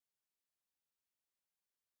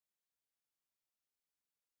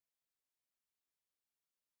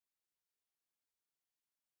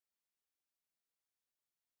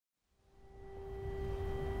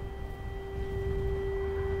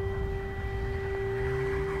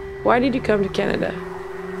Why did you come to Canada?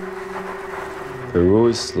 Peru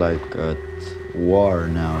is like at war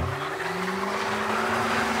now.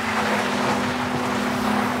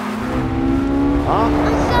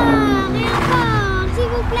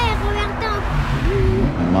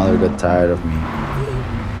 My mother got tired of me,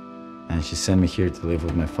 and she sent me here to live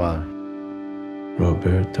with my father.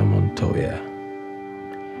 Roberto Montoya.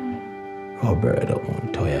 Roberto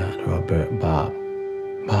Montoya. Bob.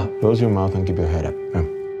 Bob, close your mouth and keep your head up. No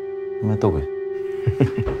me toques.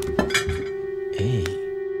 Hey.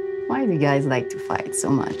 Why do guys like to fight so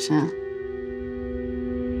much, huh?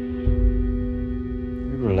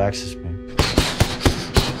 It relaxes me.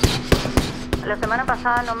 La semana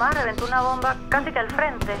pasada nomás reventó una bomba casi que al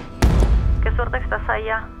frente. Qué suerte que estás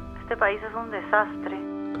allá. Este país es un desastre.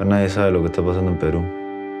 Acá nadie sabe lo que está pasando en Perú.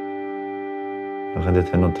 La gente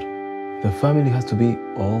está en otra. The family has to be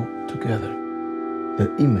all together. The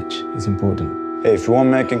image is important. Hey, if you want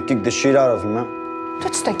me, I can kick the shit out of him, man. Toi,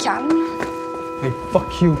 tu te calmes. Hey,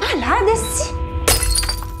 fuck you. Malade, esti!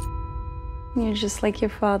 You're just like your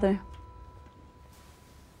father.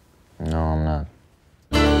 No, I'm not.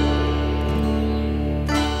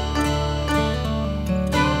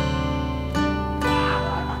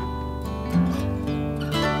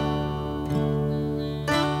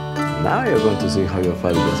 Now you're going to see how your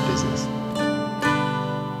father does business.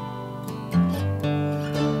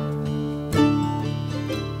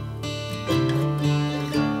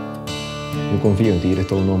 Yo confío en ti, eres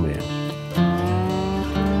todo un hombre.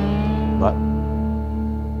 But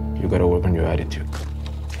you gotta work on your attitude.